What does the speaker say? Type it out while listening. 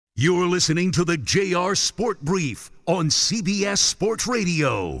You're listening to the JR Sport Brief on CBS Sports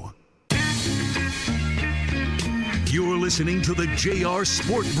Radio. You're listening to the JR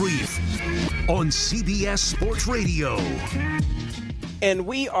Sport Brief on CBS Sports Radio. And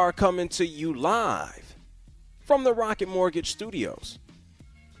we are coming to you live from the Rocket Mortgage Studios.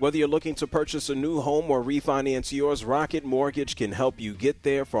 Whether you're looking to purchase a new home or refinance yours, Rocket Mortgage can help you get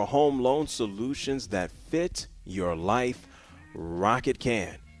there for home loan solutions that fit your life. Rocket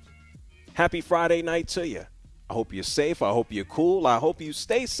can. Happy Friday night to you. I hope you're safe. I hope you're cool. I hope you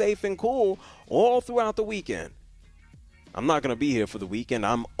stay safe and cool all throughout the weekend. I'm not going to be here for the weekend.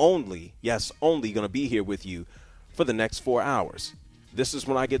 I'm only going to be here with you for the next 4 hours. This is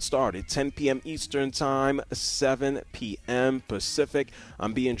when I get started, 10 p.m. Eastern Time, 7 p.m. Pacific.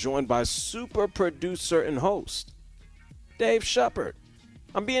 I'm being joined by super producer and host, Dave Shepard.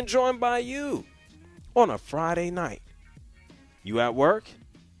 I'm being joined by you on a Friday night. You at work?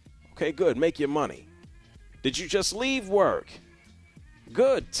 Okay, good. Make your money. Did you just leave work?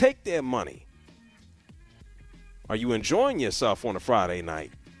 Good. Take their money. Are you enjoying yourself on a Friday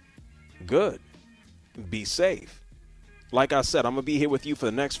night? Good. Be safe. Like I said, I'm going to be here with you for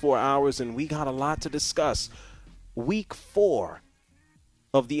the next 4 hours, and we got a lot to discuss. Week 4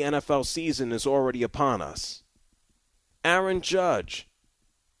 of the NFL season is already upon us. Aaron Judge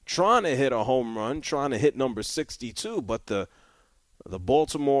trying to hit a home run, trying to hit number 62, but the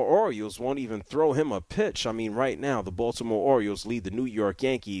Baltimore Orioles won't even throw him a pitch. I mean, right now, the Baltimore Orioles lead the New York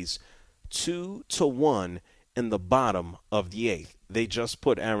Yankees 2-1 in the bottom of the 8th. They just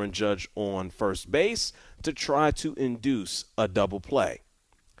put Aaron Judge on first base to try to induce a double play.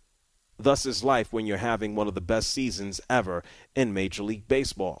 Thus is life when you're having one of the best seasons ever in Major League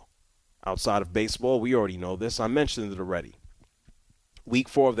Baseball. Outside of baseball, we already know this. I mentioned it already. Week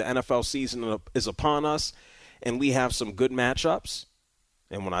 4 of the NFL season is upon us, and we have some good matchups.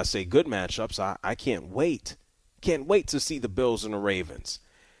 And when I say good matchups, I can't wait. Can't wait to see the Bills and the Ravens.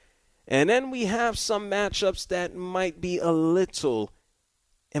 And then we have some matchups that might be a little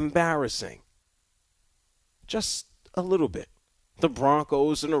embarrassing. Just a little bit. The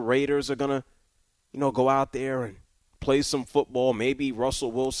Broncos and the Raiders are going to, go out there and play some football. Maybe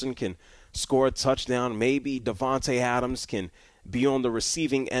Russell Wilson can score a touchdown. Maybe Devontae Adams can be on the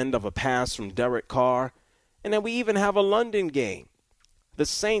receiving end of a pass from Derek Carr. And then we even have a London game. The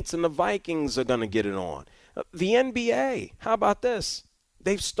Saints and the Vikings are going to get it on. The NBA, how about this?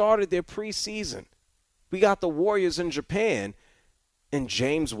 They've started their preseason. We got the Warriors in Japan. And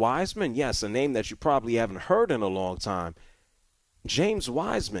James Wiseman, yes, a name that you probably haven't heard in a long time. James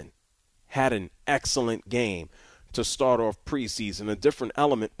Wiseman had an excellent game to start off preseason, a different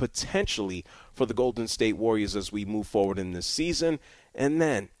element potentially for the Golden State Warriors as we move forward in this season. And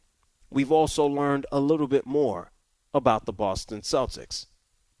then we've also learned a little bit more about the Boston Celtics.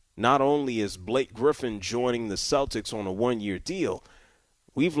 Not only is Blake Griffin joining the Celtics on a one-year deal,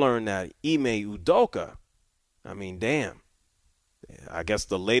 we've learned that Ime Udoka, I guess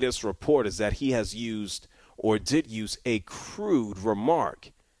the latest report is that he has used or did use a crude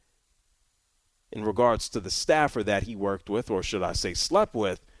remark in regards to the staffer that he worked with, or should I say slept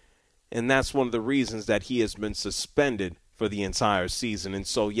with, and that's one of the reasons that he has been suspended for the entire season. And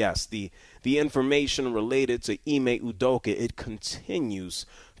so, yes, the information related to Ime Udoka, it continues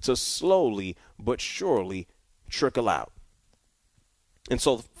to slowly but surely trickle out. And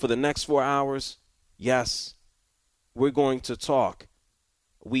so for the next 4 hours, yes, we're going to talk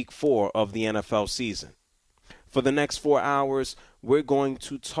week 4 of the NFL season. For the next 4 hours, we're going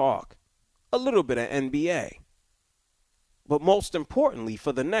to talk a little bit of NBA. But most importantly,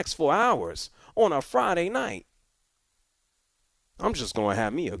 for the next 4 hours on a Friday night, I'm just going to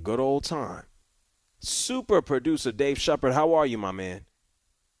have me a good old time. Super producer Dave Shepard, how are you, my man?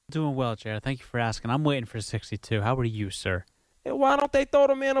 Doing well, Jared. Thank you for asking. I'm waiting for 62. How are you, sir? And why don't they throw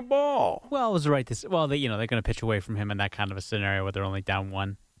the man a ball? Well, it was right. They're going to pitch away from him in that kind of a scenario where they're only down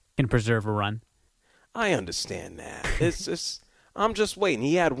 1. Can preserve a run. I understand that. I'm just waiting.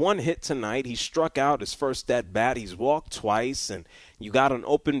 He had 1 hit tonight. He struck out his first at bat. He's walked twice, and you got an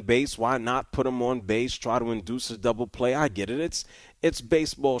open base. Why not put him on base? Try to induce a double play. I get it. It's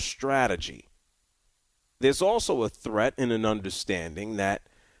baseball strategy. There's also a threat and an understanding that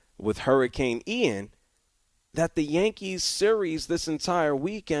with Hurricane Ian, that the Yankees series this entire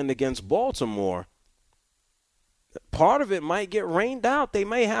weekend against Baltimore, part of it might get rained out. They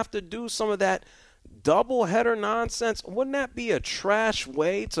may have to do some of that doubleheader nonsense. Wouldn't that be a trash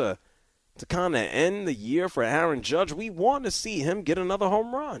way to kind of end the year for Aaron Judge? We want to see him get another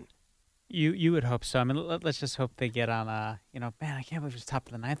home run. You would hope so. I mean, let's just hope they get on. Man, I can't believe it's top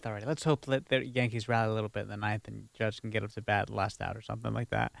of the ninth already. Let's hope that the Yankees rally a little bit in the ninth and Judge can get up to bat last out or something like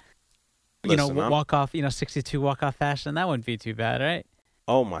that. Listen, walk off. 62 walk off fashion. That wouldn't be too bad, right?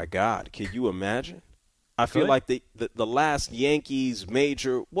 Oh my God, can you imagine? I feel like the last Yankees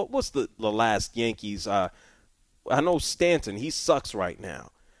major. What was the last Yankees? I know Stanton. He sucks right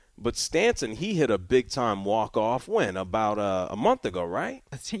now. But Stanton, he hit a big-time walk-off when? About a month ago, right?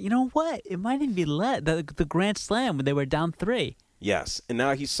 You know what? It might even be the Grand Slam when they were down 3. Yes, and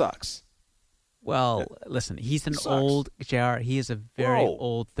now he sucks. Well, listen, he's an old, JR, he is a very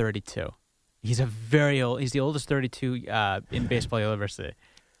old 32. He's the oldest 32 in baseball you'll ever see.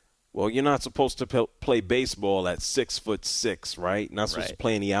 Well, you're not supposed to play baseball at 6'6", right? Not supposed to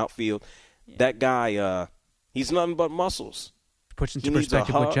play in the outfield. Yeah. That guy, he's nothing but muscles. Puts into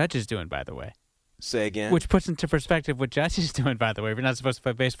perspective what Judge is doing, by the way. Say again? Which puts into perspective what Judge is doing, by the way. If you're not supposed to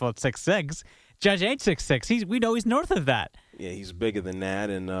play baseball at 6'6", Judge ain't 6'6". We know he's north of that. Yeah, he's bigger than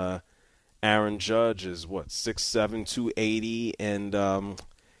that. And Aaron Judge is, 6'7", 280, and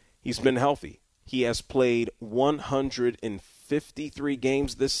he's been healthy. He has played 153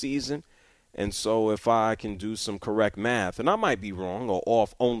 games this season. And so if I can do some correct math, and I might be wrong or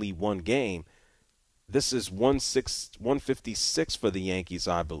off only one game, this is 156 for the Yankees,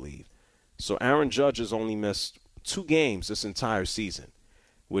 I believe. So Aaron Judge has only missed 2 games this entire season,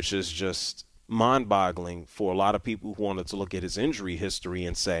 which is just mind-boggling for a lot of people who wanted to look at his injury history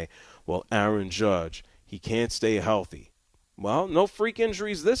and say, well, Aaron Judge, he can't stay healthy. Well, no freak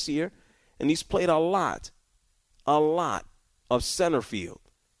injuries this year, and he's played a lot of center field.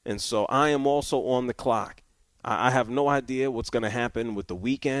 And so I am also on the clock. I have no idea what's going to happen with the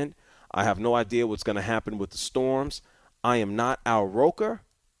weekend. I have no idea what's going to happen with the storms. I am not Al Roker.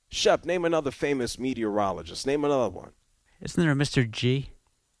 Shep, name another famous meteorologist. Name another one. Isn't there a Mr. G?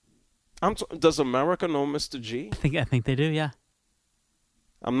 Does America know Mr. G? I think they do, yeah.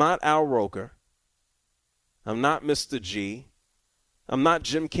 I'm not Al Roker. I'm not Mr. G. I'm not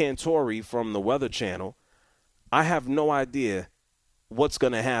Jim Cantori from the Weather Channel. I have no idea what's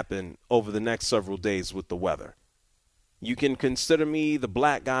going to happen over the next several days with the weather. You can consider me the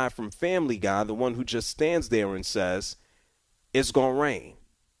black guy from Family Guy, the one who just stands there and says, it's going to rain.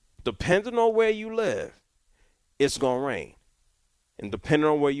 Depending on where you live, it's going to rain. And depending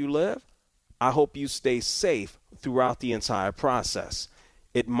on where you live, I hope you stay safe throughout the entire process.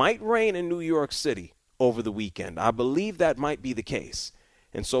 It might rain in New York City over the weekend. I believe that might be the case.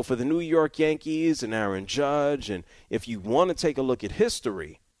 And so for the New York Yankees and Aaron Judge, and if you want to take a look at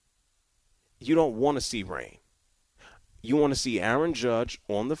history, you don't want to see rain. You want to see Aaron Judge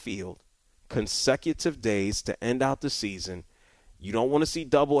on the field, consecutive days to end out the season. You don't want to see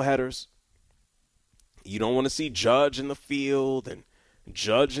doubleheaders. You don't want to see Judge in the field and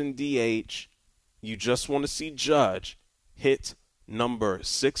Judge in DH. You just want to see Judge hit number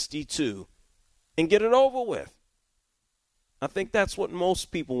 62 and get it over with. I think that's what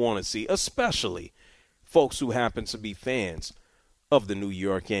most people want to see, especially folks who happen to be fans of the New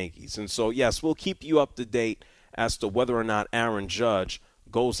York Yankees. And so, yes, we'll keep you up to date as to whether or not Aaron Judge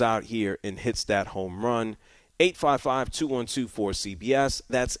goes out here and hits that home run. 855-212-4CBS.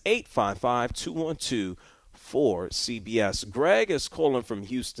 That's 855-212-4CBS. Greg is calling from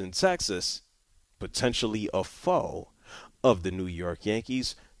Houston, Texas, potentially a foe of the New York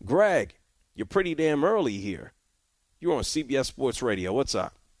Yankees. Greg, you're pretty damn early here. You're on CBS Sports Radio. What's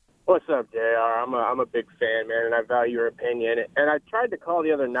up? What's up, JR? I'm a big fan, man, and I value your opinion. And I tried to call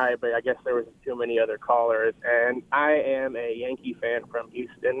the other night, but I guess there was too many other callers. And I am a Yankee fan from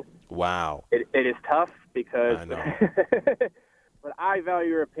Houston. Wow. It is tough because I know. but I value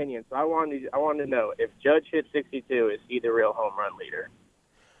your opinion. So I wanted to know, if Judge hit 62, is he the real home run leader?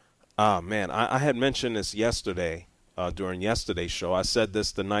 Man, I had mentioned this yesterday during yesterday's show. I said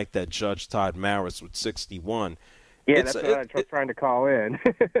this the night that Judge tied Maris with 61. Yeah, that's what I'm trying to call in.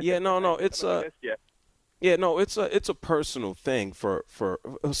 Yeah, no, it's a personal thing so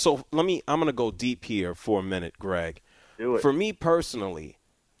I'm going to go deep here for a minute, Greg. Do it. For me personally,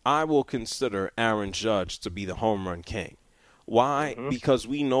 I will consider Aaron Judge to be the home run king. Why? Mm-hmm. Because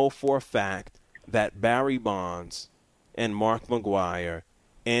we know for a fact that Barry Bonds and Mark McGwire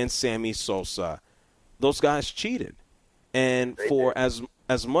and Sammy Sosa, those guys cheated. And for as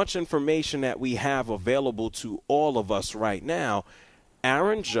much information that we have available to all of us right now,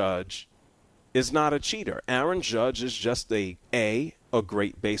 Aaron Judge is not a cheater. Aaron Judge is just a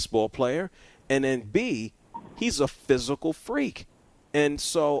great baseball player, and then B, he's a physical freak. And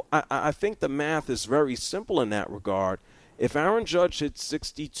so I think the math is very simple in that regard. If Aaron Judge hits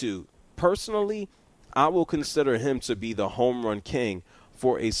 62, personally, I will consider him to be the home run king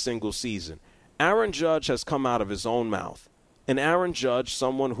for a single season. Aaron Judge has come out of his own mouth. And Aaron Judge,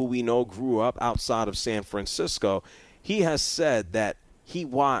 someone who we know grew up outside of San Francisco, he has said that he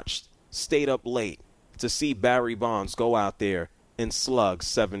stayed up late to see Barry Bonds go out there and slug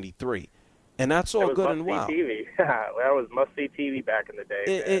 73. And that's all good and well. TV. That was must-see TV back in the day.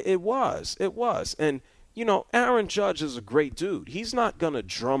 It was. And, Aaron Judge is a great dude. He's not going to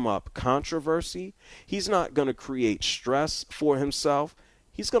drum up controversy. He's not going to create stress for himself.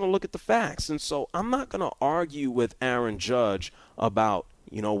 He's going to look at the facts. And so I'm not going to argue with Aaron Judge about,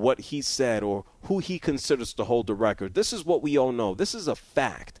 what he said or who he considers to hold the record. This is what we all know. This is a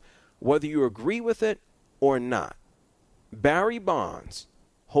fact, whether you agree with it or not. Barry Bonds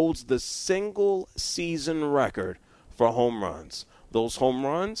holds the single season record for home runs. Those home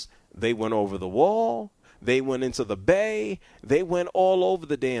runs, they went over the wall, they went into the bay, they went all over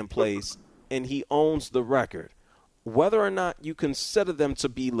the damn place, and he owns the record. Whether or not you consider them to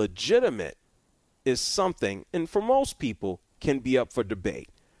be legitimate is something, and for most people, can be up for debate.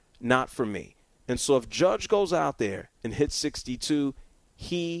 Not for me. And so if Judge goes out there and hits 62,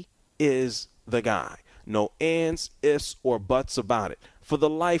 he is the guy. No ands, ifs, or buts about it. For the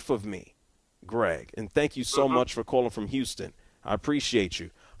life of me, Greg, and thank you so much for calling from Houston. I appreciate you.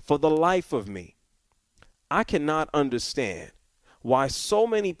 For the life of me, I cannot understand why so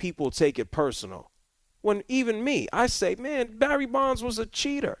many people take it personal. When even me, I say, man, Barry Bonds was a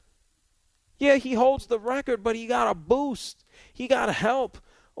cheater. Yeah, he holds the record, but he got a boost. He got help.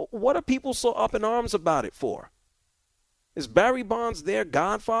 What are people so up in arms about it for? Is Barry Bonds their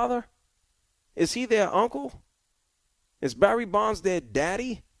godfather? Is he their uncle? Is Barry Bonds their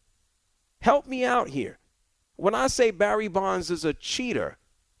daddy? Help me out here. When I say Barry Bonds is a cheater,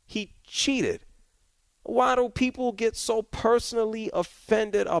 he cheated. Why do people get so personally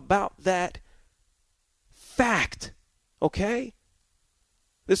offended about that fact? Okay?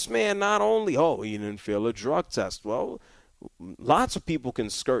 This man not only, he didn't fail a drug test. Well, lots of people can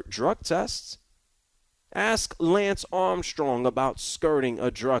skirt drug tests. Ask Lance Armstrong about skirting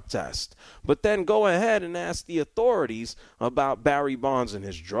a drug test. But then go ahead and ask the authorities about Barry Bonds and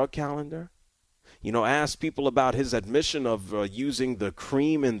his drug calendar. Ask people about his admission of using the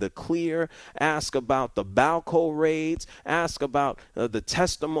cream in the clear. Ask about the Balco raids. Ask about the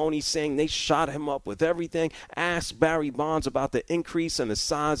testimony saying they shot him up with everything. Ask Barry Bonds about the increase in the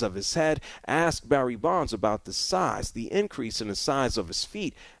size of his head. Ask Barry Bonds about the increase in the size of his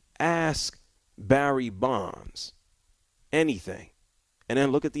feet. Ask Barry Bonds anything, and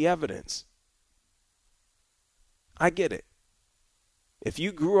then look at the evidence. I get it. If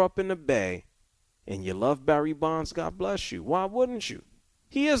you grew up in the Bay and you love Barry Bonds, God bless you. Why wouldn't you?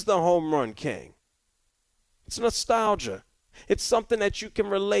 He is the home run king. It's nostalgia. It's something that you can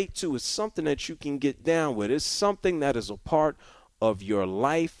relate to. It's something that you can get down with. It's something that is a part of your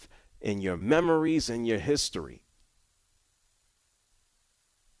life and your memories and your history.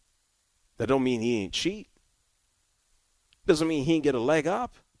 That don't mean he ain't cheat. Doesn't mean he ain't get a leg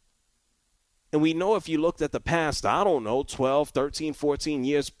up. And we know if you looked at the past, 12, 13, 14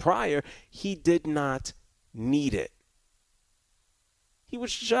 years prior, he did not need it. He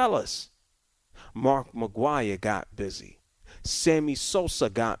was jealous. Mark McGwire got busy. Sammy Sosa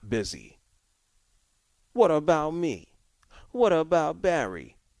got busy. What about me? What about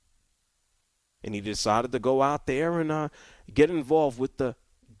Barry? And he decided to go out there and get involved with the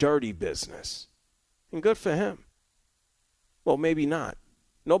dirty business. And good for him. Well, maybe not.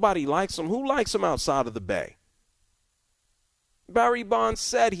 Nobody likes him. Who likes him outside of the Bay? Barry Bonds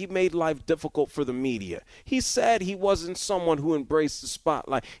said he made life difficult for the media. He said he wasn't someone who embraced the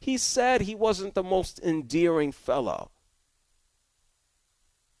spotlight. He said he wasn't the most endearing fellow.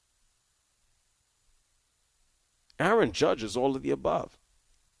 Aaron Judge is all of the above.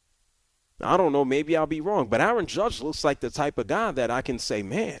 I don't know, maybe I'll be wrong, but Aaron Judge looks like the type of guy that I can say,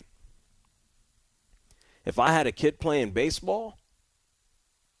 man, if I had a kid playing baseball,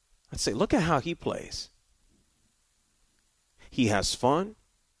 I'd say, look at how he plays. He has fun.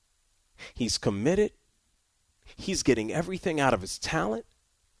 He's committed. He's getting everything out of his talent.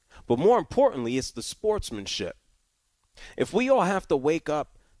 But more importantly, it's the sportsmanship. If we all have to wake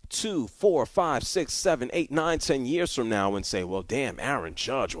up 2, 4, 5, 6, 7, 8, 9, 10 years from now and say, well, damn, Aaron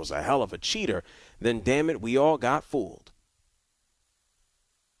Judge was a hell of a cheater, then damn it, we all got fooled.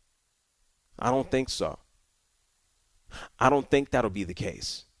 I don't think so. I don't think that'll be the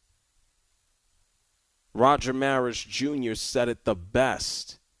case. Roger Maris Jr. said it the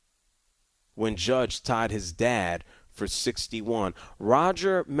best when Judge tied his dad for 61.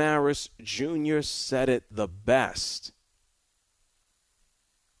 Roger Maris Jr. said it the best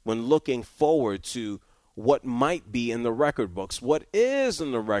when looking forward to what might be in the record books, what is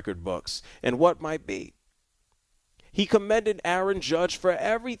in the record books, and what might be. He commended Aaron Judge for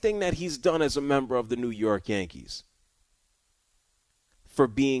everything that he's done as a member of the New York Yankees, for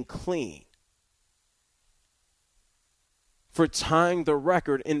being clean, for tying the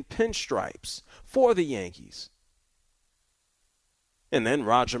record in pinstripes for the Yankees. And then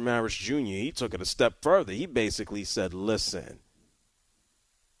Roger Maris Jr., he took it a step further. He basically said, listen,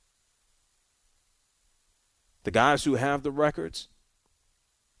 the guys who have the records,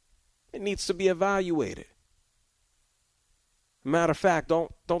 it needs to be evaluated. Matter of fact,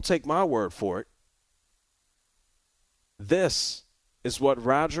 don't take my word for it. This is what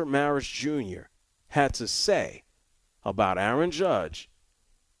Roger Maris Jr. had to say about Aaron Judge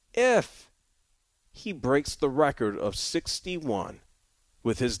if he breaks the record of 61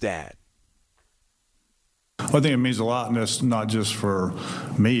 with his dad. I think it means a lot, and it's not just for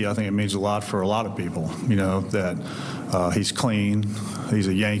me. I think it means a lot for a lot of people, that he's clean, he's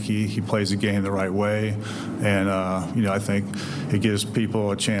a Yankee, he plays the game the right way, and, I think it gives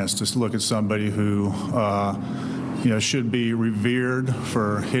people a chance to look at somebody who, should be revered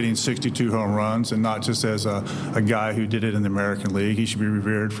for hitting 62 home runs, and not just as a guy who did it in the American League. He should be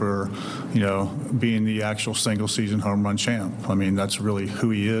revered for, being the actual single-season home run champ. I mean, that's really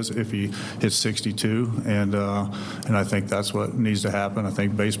who he is if he hits 62, and I think that's what needs to happen. I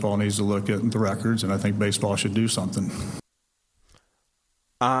think baseball needs to look at the records, and I think baseball should do something.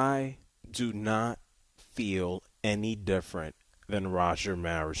 I do not feel any different than Roger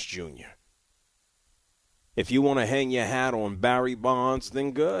Maris Jr. If you want to hang your hat on Barry Bonds,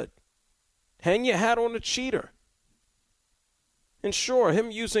 then good. Hang your hat on a cheater. And sure,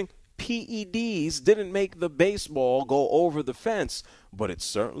 him using PEDs didn't make the baseball go over the fence, but it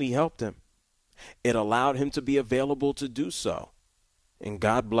certainly helped him. It allowed him to be available to do so. And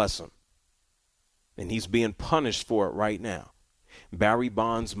God bless him. And he's being punished for it right now. Barry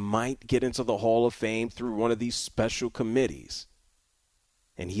Bonds might get into the Hall of Fame through one of these special committees.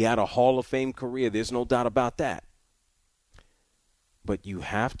 And he had a Hall of Fame career. There's no doubt about that. But you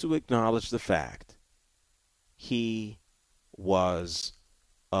have to acknowledge the fact he was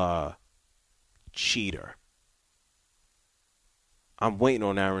a cheater. I'm waiting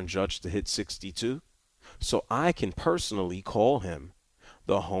on Aaron Judge to hit 62 so I can personally call him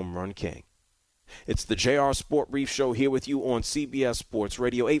the Home Run King. It's the JR Sport Brief Show here with you on CBS Sports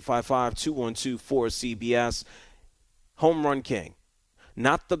Radio, 855-212-4CBS. Home Run King.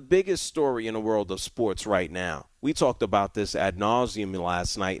 Not the biggest story in the world of sports right now. We talked about this ad nauseum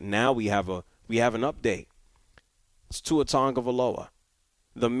last night, and now we have an update. It's Tua Tagovailoa,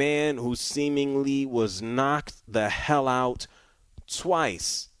 the man who seemingly was knocked the hell out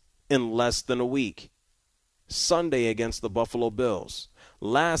twice in less than a week. Sunday against the Buffalo Bills.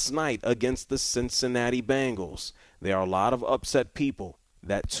 Last night against the Cincinnati Bengals. There are a lot of upset people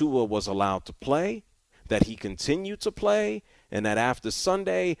that Tua was allowed to play, that he continued to play, and that after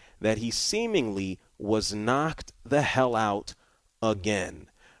Sunday, that he seemingly was knocked the hell out again.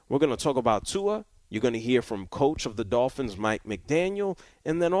 We're going to talk about Tua. You're going to hear from coach of the Dolphins, Mike McDaniel,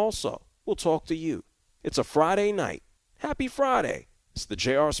 and then also we'll talk to you. It's a Friday night. Happy Friday. It's the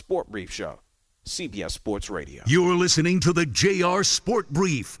JR Sport Brief Show, CBS Sports Radio. You're listening to the JR Sport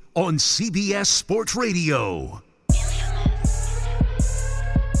Brief on CBS Sports Radio.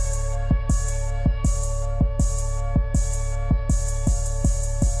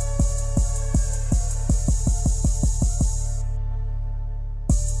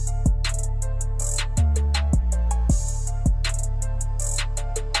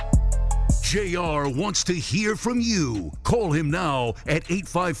 JR wants to hear from you. Call him now at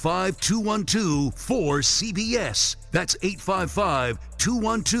 855-212-4CBS. That's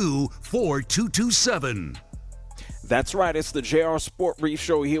 855-212-4227. That's right. It's the JR Sport Brief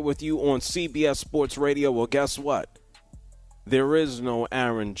Show here with you on CBS Sports Radio. Well, guess what? There is no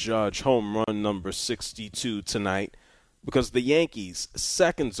Aaron Judge home run number 62 tonight because the Yankees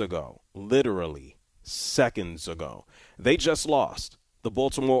literally seconds ago, they just lost. The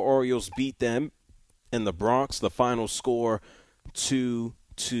Baltimore Orioles beat them in the Bronx. The final score 2-1.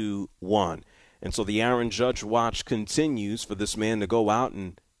 And so the Aaron Judge watch continues for this man to go out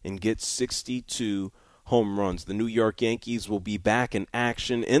and get 62 home runs. The New York Yankees will be back in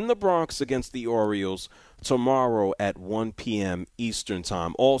action in the Bronx against the Orioles tomorrow at 1 p.m. Eastern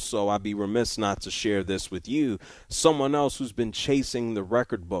Time. Also, I'd be remiss not to share this with you. Someone else who's been chasing the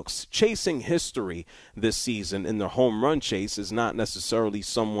record books, chasing history this season in the home run chase is not necessarily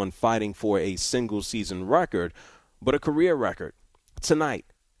someone fighting for a single season record, but a career record. Tonight,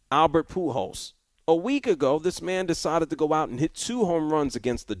 Albert Pujols A week ago, this man decided to go out and hit 2 home runs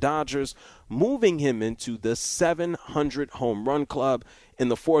against the Dodgers, moving him into the 700 home run club in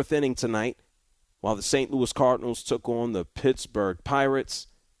the 4th inning tonight, while the St. Louis Cardinals took on the Pittsburgh Pirates.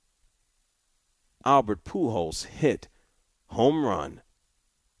 Albert Pujols hit home run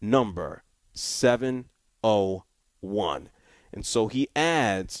number 701. And so he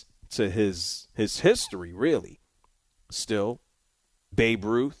adds to his history, really. Still, Babe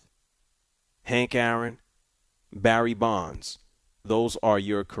Ruth, Hank Aaron, Barry Bonds. Those are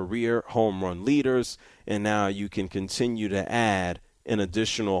your career home run leaders, and now you can continue to add an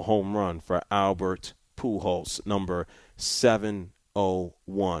additional home run for Albert Pujols, number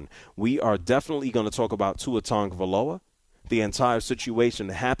 701. We are definitely going to talk about Tua Tagovailoa, the entire situation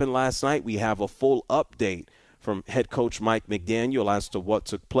that happened last night. We have a full update from head coach Mike McDaniel as to what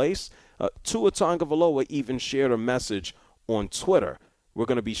took place. Tua Tagovailoa even shared a message on Twitter. We're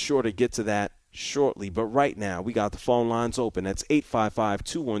going to be sure to get to that shortly. But right now, we got the phone lines open. That's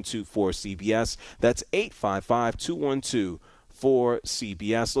 855-212-4CBS. That's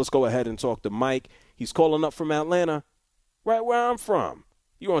 855-212-4CBS. Let's go ahead and talk to Mike. He's calling up from Atlanta, right where I'm from.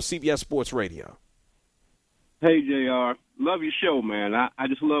 You're on CBS Sports Radio. Hey, JR. Love your show, man. I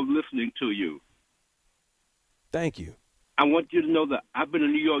just love listening to you. Thank you. I want you to know that I've been a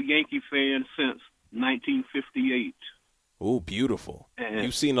New York Yankee fan since 1958. Oh, beautiful. And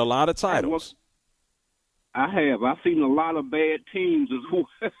you've seen a lot of titles. I have. I've seen a lot of bad teams as well.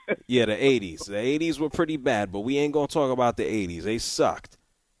 Yeah, the 80s. The 80s were pretty bad, but we ain't going to talk about the 80s. They sucked.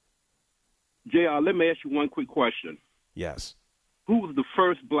 JR, let me ask you one quick question. Yes. Who was the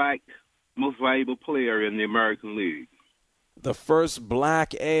first black most valuable player in the American League? The first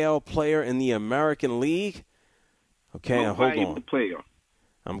black AL player in the American League? Okay, hold on. Player.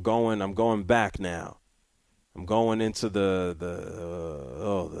 I'm going back now. I'm going into not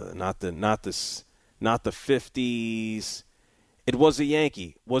the 50s. It was a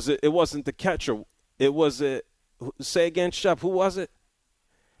Yankee. It wasn't the catcher. It was say again, Shep, who was it?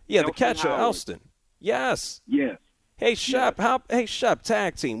 Yeah, the catcher, Howard. Elston. Yes. Yes. Hey Shep, Shep,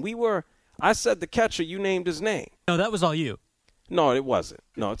 tag team. I said the catcher, you named his name. No, that was all you. No, it wasn't.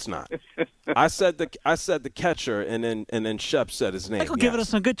 No, it's not. I said the catcher, and then Shep said his name. Michael giving us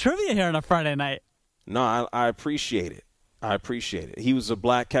some good trivia here on a Friday night. No, I appreciate it. He was a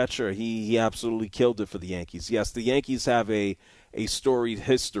black catcher. He absolutely killed it for the Yankees. Yes, the Yankees have a storied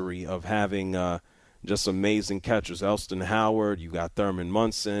history of having just amazing catchers. Elston Howard, you got Thurman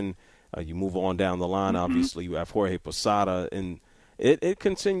Munson. You move on down the line, obviously. You have Jorge Posada, and it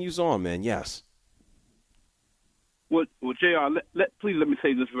continues on, man. Yes. Well, JR, please let me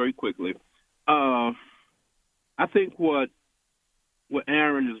say this very quickly. I think what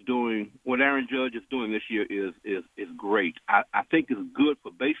Aaron is doing, what Aaron Judge is doing this year is great. I think it's good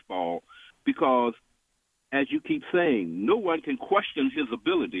for baseball because, as you keep saying, no one can question his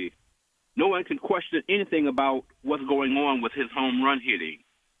ability. No one can question anything about what's going on with his home run hitting.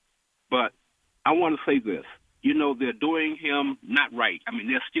 But I want to say this. You know, they're doing him not right. I mean,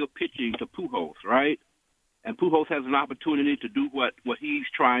 they're still pitching to Pujols, right? And Pujols has an opportunity to do what he's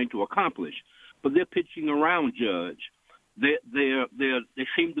trying to accomplish. But they're pitching around Judge. They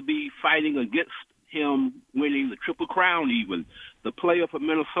seem to be fighting against him winning the Triple Crown even. The player from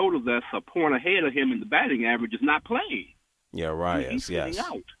Minnesota that's a point ahead of him in the batting average is not playing. Yeah, right. He's sitting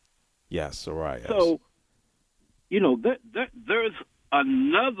out. Yes, right. So, you know, there's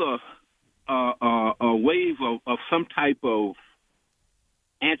another a wave of some type of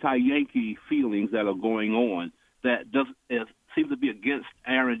anti-Yankee feelings that are going on that seem to be against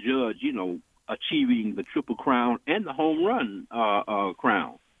Aaron Judge, you know, achieving the Triple Crown and the home run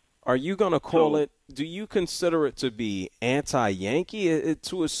crown. Are you going to call it, do you consider it to be anti-Yankee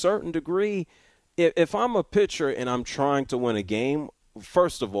to a certain degree? If I'm a pitcher and I'm trying to win a game,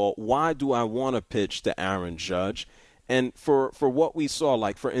 first of all, why do I want to pitch to Aaron Judge? And for what we saw,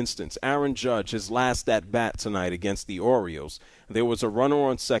 like, for instance, Aaron Judge, his last at-bat tonight against the Orioles, there was a runner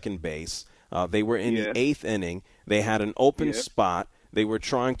on second base. They were in the 8th inning. They had an open spot. They were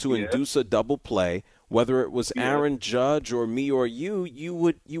trying to induce a double play. Whether it was Aaron Judge or me or you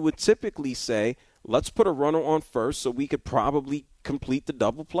would typically say, let's put a runner on first so we could probably complete the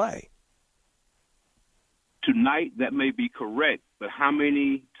double play. Tonight, that may be correct, but how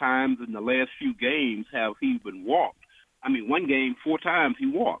many times in the last few games have he been walked? I mean, one game, 4 times he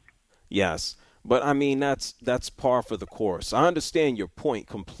walked. Yes, but I mean, that's par for the course. I understand your point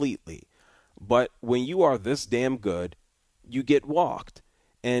completely, but when you are this damn good, you get walked.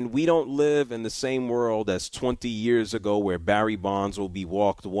 And we don't live in the same world as 20 years ago where Barry Bonds will be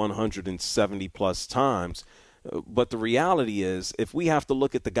walked 170-plus times. But the reality is, if we have to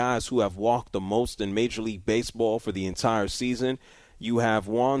look at the guys who have walked the most in Major League Baseball for the entire season, you have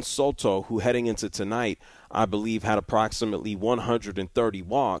Juan Soto, who heading into tonight, I believe, had approximately 130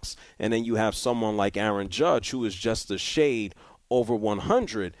 walks. And then you have someone like Aaron Judge, who is just a shade over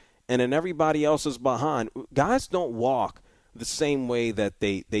 100. And then everybody else is behind. Guys don't walk the same way that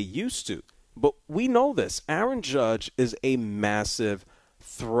they used to. But we know this. Aaron Judge is a massive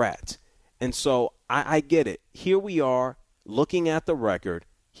threat. And so I get it. Here we are looking at the record.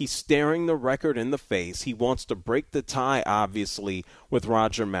 He's staring the record in the face. He wants to break the tie, obviously, with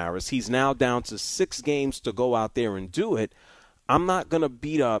Roger Maris. He's now down to 6 games to go out there and do it. I'm not going to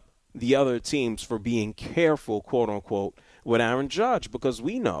beat up the other teams for being careful, quote unquote, with Aaron Judge, because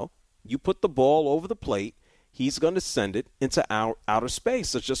we know you put the ball over the plate, he's going to send it into outer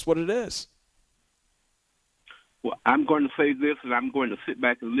space. That's just what it is. Well, I'm going to say this, and I'm going to sit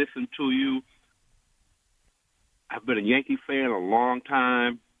back and listen to you. I've been a Yankee fan a long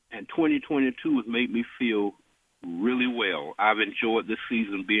time, and 2022 has made me feel really well. I've enjoyed this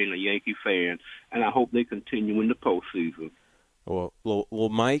season being a Yankee fan, and I hope they continue in the postseason. Well,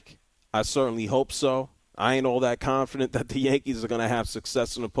 Mike, I certainly hope so. I ain't all that confident that the Yankees are going to have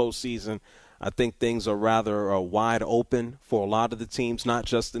success in the postseason. I think things are rather wide open for a lot of the teams, not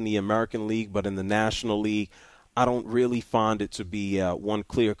just in the American League, but in the National League. I don't really find it to be one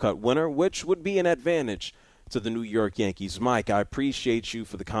clear-cut winner, which would be an advantage to the New York Yankees. Mike, I appreciate you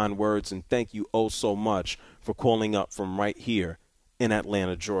for the kind words, and thank you oh so much for calling up from right here in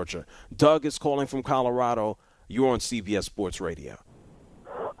Atlanta, Georgia. Doug is calling from Colorado. You're on CBS Sports Radio.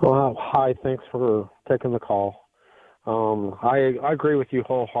 Well, hi, thanks for taking the call. I agree with you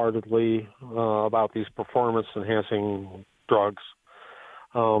wholeheartedly about these performance-enhancing drugs.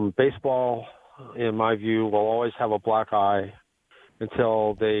 Baseball, in my view, will always have a black eye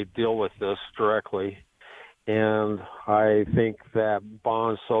until they deal with this directly. And I think that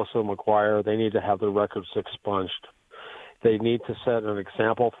Bonds, Sosa, McGuire, they need to have their records expunged. They need to set an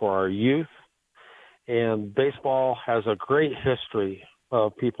example for our youth. And baseball has a great history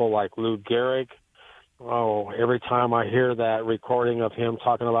of people like Lou Gehrig. Oh, every time I hear that recording of him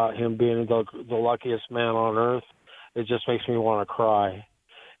talking about him being the luckiest man on earth, it just makes me want to cry.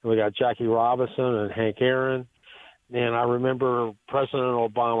 And we got Jackie Robinson and Hank Aaron. And I remember President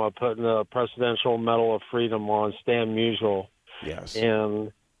Obama putting the Presidential Medal of Freedom on Stan Musial. Yes.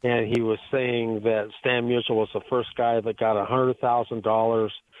 And he was saying that Stan Musial was the first guy that got $100,000.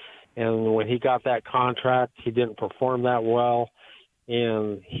 And when he got that contract, he didn't perform that well.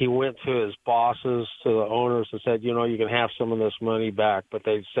 And he went to his bosses, to the owners, and said, you can have some of this money back. But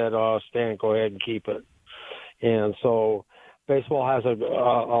they said, oh, Stan, go ahead and keep it. And so baseball has a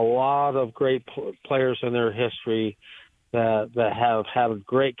lot of great players in their history that have had a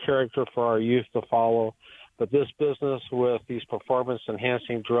great character for our youth to follow. But this business with these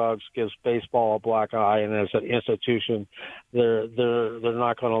performance-enhancing drugs gives baseball a black eye, and as an institution, they're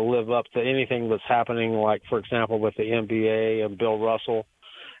not going to live up to anything that's happening, like, for example, with the NBA and Bill Russell,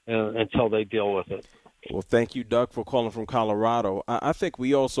 until they deal with it. Well, thank you, Doug, for calling from Colorado. I think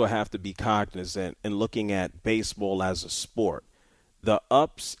we also have to be cognizant in looking at baseball as a sport. The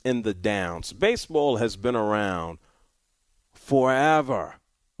ups and the downs. Baseball has been around forever.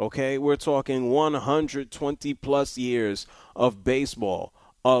 Okay, we're talking 120-plus years of baseball,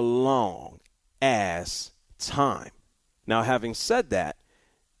 a long-ass time. Now, having said that,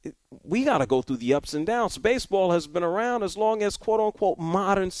 we got to go through the ups and downs. Baseball has been around as long as, quote-unquote,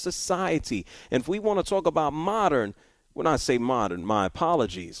 modern society. And if we want to talk about modern, when I say modern, my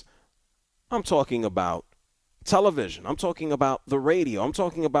apologies, I'm talking about television. I'm talking about the radio. I'm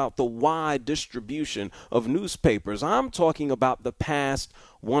talking about the wide distribution of newspapers. I'm talking about the past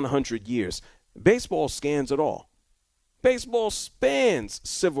 100 years. Baseball scans it all. Baseball spans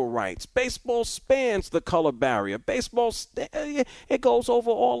civil rights. Baseball spans the color barrier. It goes over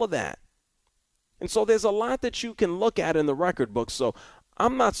all of that. And so there's a lot that you can look at in the record book. So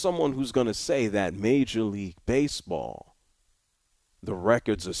I'm not someone who's going to say that Major League Baseball, the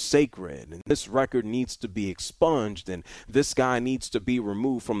records are sacred, and this record needs to be expunged, and this guy needs to be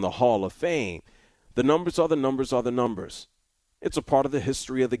removed from the Hall of Fame. The numbers are the numbers are the numbers. It's a part of the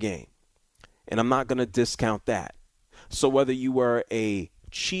history of the game, and I'm not going to discount that. So whether you were a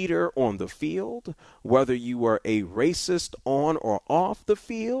cheater on the field, whether you were a racist on or off the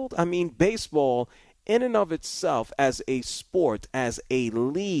field, I mean, baseball in and of itself as a sport, as a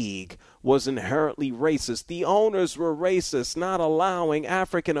league, was inherently racist. The owners were racist, not allowing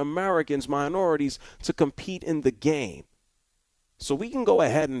African Americans, minorities, to compete in the game. So we can go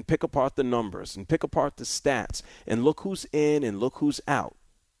ahead and pick apart the numbers and pick apart the stats and look who's in and look who's out.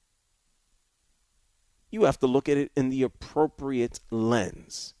 You have to look at it in the appropriate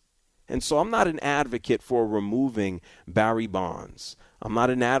lens. And so I'm not an advocate for removing Barry Bonds. I'm not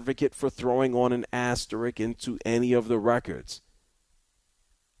an advocate for throwing on an asterisk into any of the records.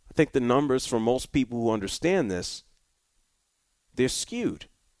 I think the numbers for most people who understand this, they're skewed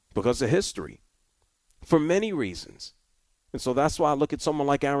because of history for many reasons. And so that's why I look at someone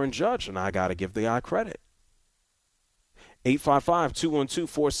like Aaron Judge, and I got to give the guy credit.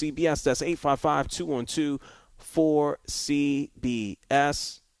 855-212-4CBS. That's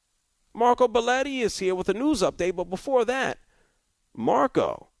 855-212-4CBS. Marco Belletti is here with a news update. But before that,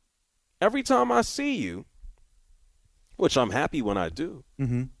 Marco, every time I see you, which I'm happy when I do,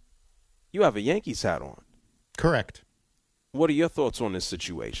 you have a Yankees hat on. Correct. What are your thoughts on this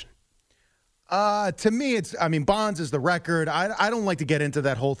situation? To me, Bonds is the record. I don't like to get into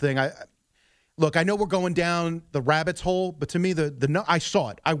that whole thing. Look, I know we're going down the rabbit's hole, but to me, I saw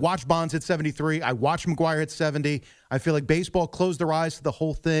it. I watched Bonds hit 73. I watched McGwire hit 70. I feel like baseball closed their eyes to the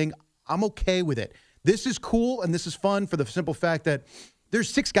whole thing. I'm okay with it. This is cool, and this is fun for the simple fact that there's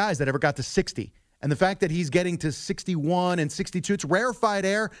 6 guys that ever got to 60. And the fact that he's getting to 61 and 62, it's rarefied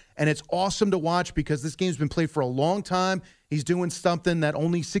air, and it's awesome to watch because this game's been played for a long time. He's doing something that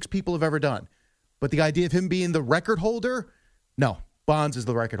only 6 people have ever done. But the idea of him being the record holder, no, Bonds is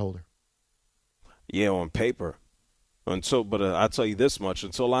the record holder. Yeah, on paper. But I'll tell you this much.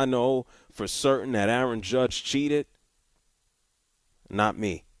 Until I know for certain that Aaron Judge cheated, not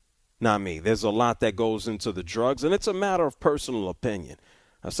me. Not me. There's a lot that goes into the drugs, and it's a matter of personal opinion.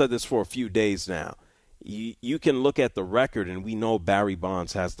 I've said this for a few days now. You can look at the record, and we know Barry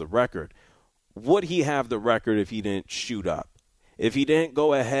Bonds has the record. Would he have the record if he didn't shoot up? If he didn't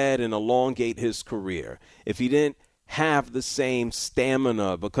go ahead and elongate his career? If he didn't have the same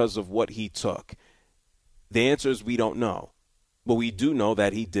stamina because of what he took? The answer is we don't know. But we do know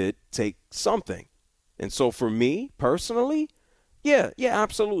that he did take something. And so for me, personally, yeah,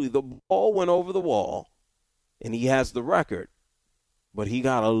 absolutely. The ball went over the wall, and he has the record. But he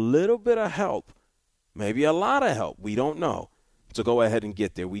got a little bit of help, maybe a lot of help, we don't know, to go ahead and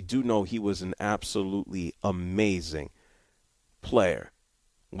get there. We do know he was an absolutely amazing player.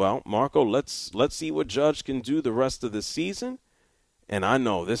 Well, Marco, let's see what Judge can do the rest of the season. And I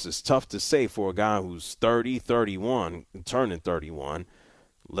know this is tough to say for a guy who's 30, 31, turning 31.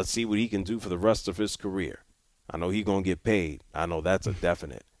 Let's see what he can do for the rest of his career. I know he's going to get paid. I know that's a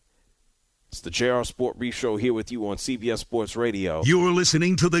definite. It's the JR Sport Brief Show here with you on CBS Sports Radio. You're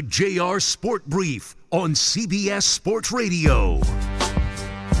listening to the JR Sport Brief on CBS Sports Radio.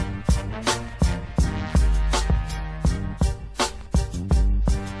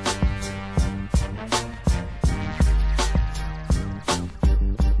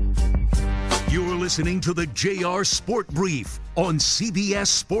 You're listening to the JR Sport Brief on CBS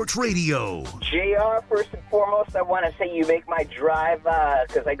Sports Radio. JR, first and foremost, I want to say you make my drive,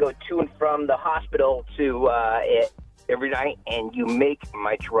 because I go to and from the hospital to it every night, and you make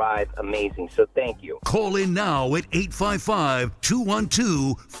my drive amazing. So thank you. Call in now at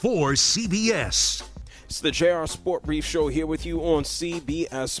 855-212-4CBS. It's the JR Sport Brief Show here with you on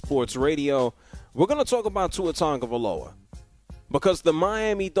CBS Sports Radio. We're going to talk about Tua Tagovailoa because the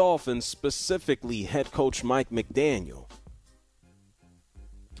Miami Dolphins, specifically head coach Mike McDaniel,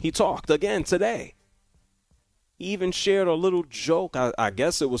 he talked again today. He even shared a little joke. I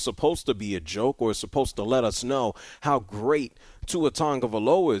guess it was supposed to be a joke or supposed to let us know how great Tua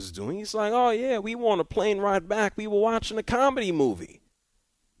Tagovailoa is doing. He's like, oh, yeah, we were on a plane ride back. We were watching a comedy movie.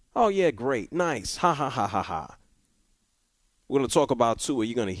 Oh, yeah, great. Nice. Ha, ha, ha, ha, ha. We're going to talk about Tua.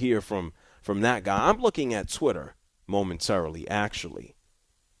 You're going to hear from that guy. I'm looking at Twitter momentarily, actually.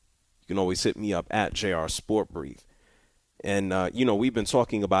 You can always hit me up at JR Sport Brief. And, we've been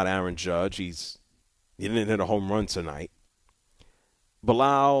talking about Aaron Judge. He didn't hit a home run tonight.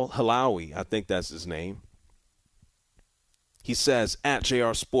 Bilal Halawi, I think that's his name. He says, at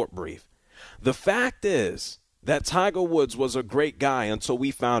JR Sport Brief, the fact is that Tiger Woods was a great guy until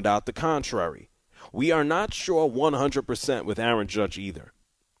we found out the contrary. We are not sure 100% with Aaron Judge either.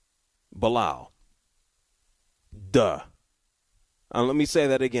 Bilal. Duh. Let me say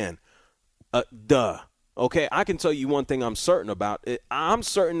that again. Duh. Okay, I can tell you one thing I'm certain about. I'm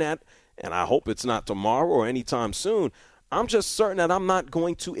certain that, and I hope it's not tomorrow or anytime soon, I'm just certain that I'm not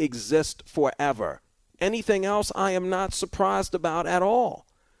going to exist forever. Anything else I am not surprised about at all.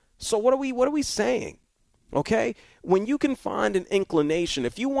 So what are we saying? Okay? When you can find an inclination,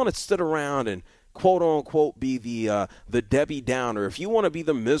 if you want to sit around and quote unquote be the Debbie Downer, if you want to be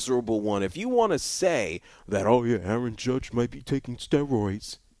the miserable one, if you want to say that, oh yeah, Aaron Judge might be taking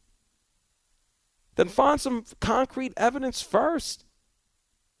steroids, then find some concrete evidence first.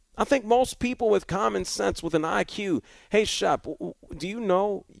 I think most people with common sense, with an IQ, hey, Shep, do you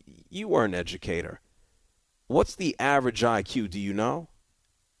know, you are an educator. What's the average IQ? Do you know?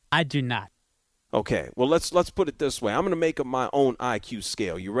 I do not. Okay, well, let's put it this way. I'm going to make up my own IQ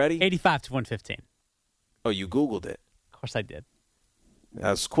scale. You ready? 85 to 115. Oh, you Googled it. Of course I did.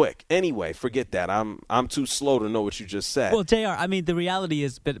 That's quick. Anyway, forget that. I'm too slow to know what you just said. Well, JR, I mean, the reality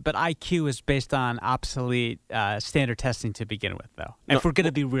is, but IQ is based on obsolete standard testing to begin with, though. And if we're going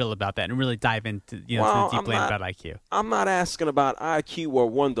to be real about that and really dive into to the deep lane about IQ. I'm not asking about IQ or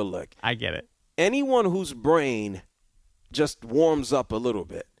Wonderlic. I get it. Anyone whose brain just warms up a little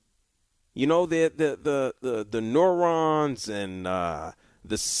bit. You know, the neurons and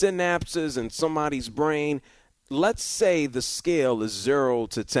the synapses in somebody's brain. Let's say the scale is 0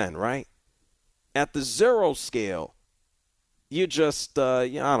 to 10, right? At the 0 scale, you just, I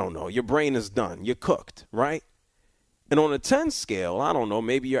don't know, your brain is done. You're cooked, right? And on a 10 scale, I don't know,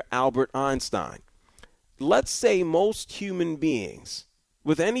 maybe you're Albert Einstein. Let's say most human beings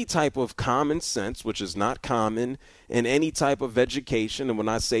with any type of common sense, which is not common in any type of education, and when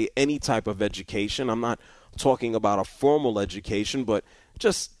I say any type of education, I'm not talking about a formal education, but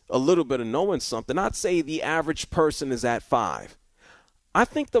just a little bit of knowing something. I'd say the average person is at 5. I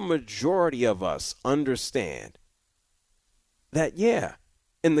think the majority of us understand that, yeah,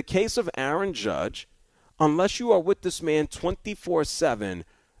 in the case of Aaron Judge, unless you are with this man 24/7,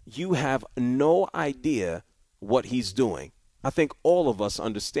 you have no idea what he's doing. I think all of us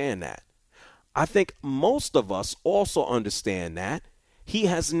understand that. I think most of us also understand that he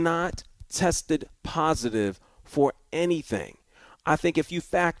has not tested positive for anything. I think if you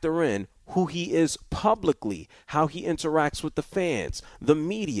factor in who he is publicly, how he interacts with the fans, the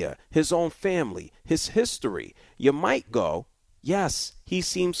media, his own family, his history, you might go, yes, he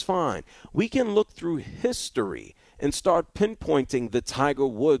seems fine. We can look through history and start pinpointing the Tiger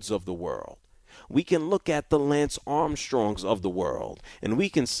Woods of the world. We can look at the Lance Armstrongs of the world, and we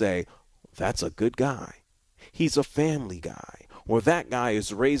can say, that's a good guy. He's a family guy. Or that guy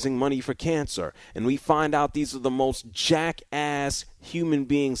is raising money for cancer, and we find out these are the most jackass human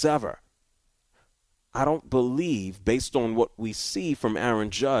beings ever. I don't believe, based on what we see from Aaron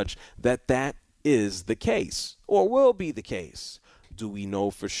Judge, that that is the case or will be the case. Do we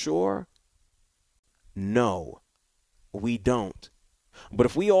know for sure? No, we don't. But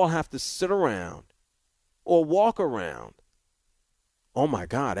if we all have to sit around or walk around, oh my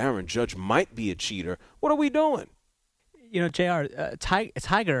God, Aaron Judge might be a cheater, what are we doing? You know, JR,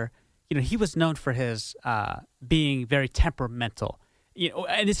 Tiger, he was known for his being very temperamental.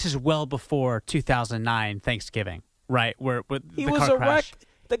 And this is well before 2009 Thanksgiving, right? Where he the was car a crash.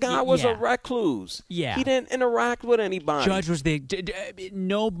 The guy was a recluse. Yeah. He didn't interact with anybody. Judge was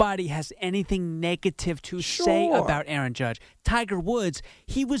nobody has anything negative to say about Aaron Judge. Tiger Woods,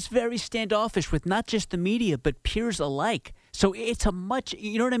 he was very standoffish with not just the media, but peers alike. So it's a much,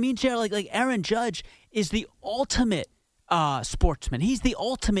 you know what I mean, Jared? Like Aaron Judge is the ultimate sportsman. He's the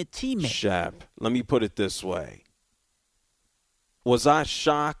ultimate teammate. Shep, let me put it this way. Was I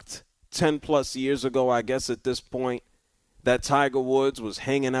shocked 10 plus years ago, I guess at this point, that Tiger Woods was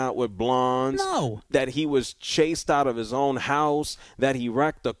hanging out with blondes? No. That he was chased out of his own house, that he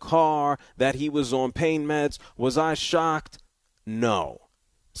wrecked a car, that he was on pain meds? Was I shocked? No.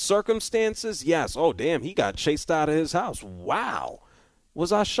 Circumstances? Yes. Oh, damn, he got chased out of his house. Wow.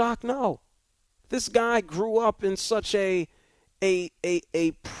 Was I shocked? No. This guy grew up in such a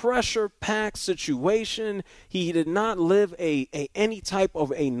pressure-packed situation. He did not live any type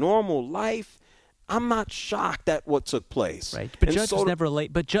of a normal life. I'm not shocked at what took place. Right, but Judge was never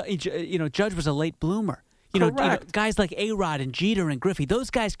late. But Judge was a late bloomer. Guys like A-Rod and Jeter and Griffey, those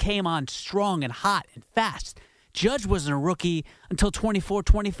guys came on strong and hot and fast. Judge wasn't a rookie until 24,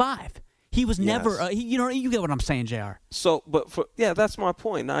 25. He was never. You get what I'm saying, JR. So, that's my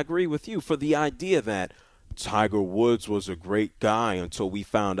point. And I agree with you for the idea that Tiger Woods was a great guy until we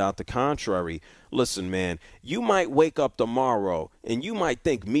found out the contrary. Listen, man, you might wake up tomorrow and you might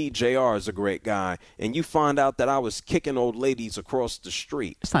think me, JR, is a great guy, and you find out that I was kicking old ladies across the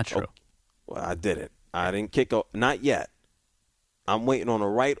street. It's not true. Well, I didn't. I didn't kick – not yet. I'm waiting on a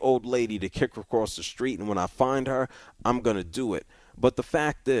right old lady to kick across the street, and when I find her, I'm going to do it. But the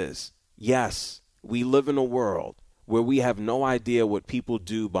fact is, yes, we live in a world where we have no idea what people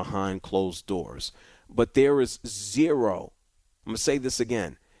do behind closed doors. But there is zero, I'm going to say this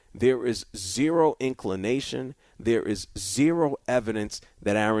again, there is zero inclination, there is zero evidence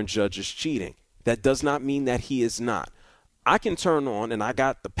that Aaron Judge is cheating. That does not mean that he is not. I can turn on, and I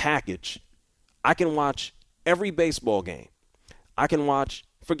got the package, I can watch every baseball game. I can watch,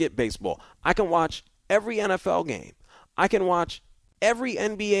 forget baseball, I can watch every NFL game. I can watch every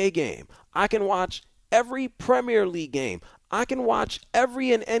NBA game. I can watch every Premier League game. I can watch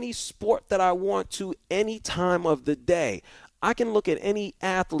every and any sport that I want to any time of the day. I can look at any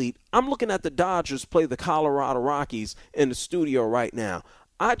athlete. I'm looking at the Dodgers play the Colorado Rockies in the studio right now.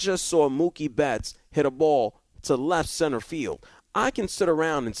 I just saw Mookie Betts hit a ball to left center field. I can sit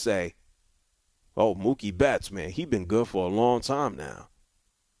around and say, oh, Mookie Betts, man, he's been good for a long time now.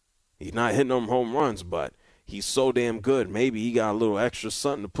 He's not hitting them home runs, but he's so damn good. Maybe he got a little extra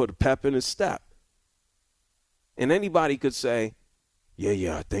something to put a pep in his step. And anybody could say,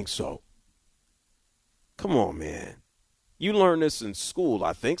 yeah, I think so. Come on, man. You learned this in school.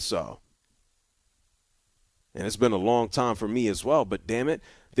 I think so. And it's been a long time for me as well, but damn it,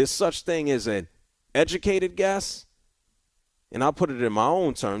 there's such thing as an educated guess. And I'll put it in my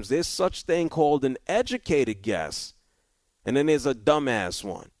own terms. There's such thing called an educated guess. And then there's a dumbass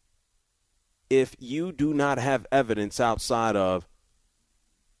one. If you do not have evidence outside of,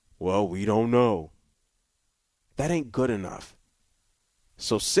 well, we don't know, that ain't good enough.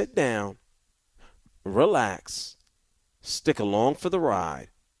 So sit down, relax, stick along for the ride,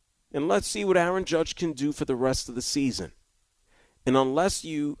 and let's see what Aaron Judge can do for the rest of the season. And unless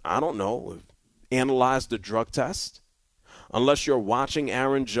you, I don't know, analyze the drug test, unless you're watching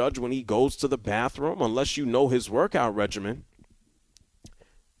Aaron Judge when he goes to the bathroom, unless you know his workout regimen,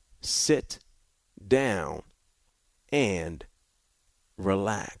 sit down and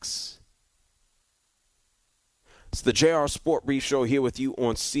relax. It's the JR Sport Brief Show here with you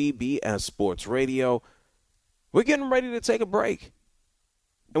on CBS Sports Radio. We're getting ready to take a break.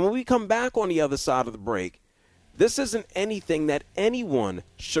 And when we come back on the other side of the break, this isn't anything that anyone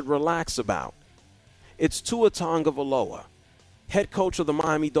should relax about. It's Tua Tagovailoa. Head coach of the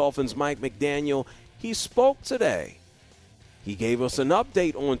Miami Dolphins, Mike McDaniel, he spoke today. He gave us an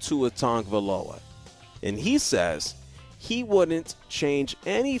update on Tua Tagovailoa. And he says he wouldn't change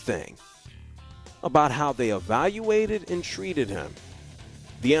anything about how they evaluated and treated him.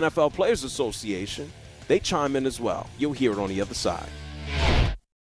 The NFL Players Association, they chime in as well. You'll hear it on the other side.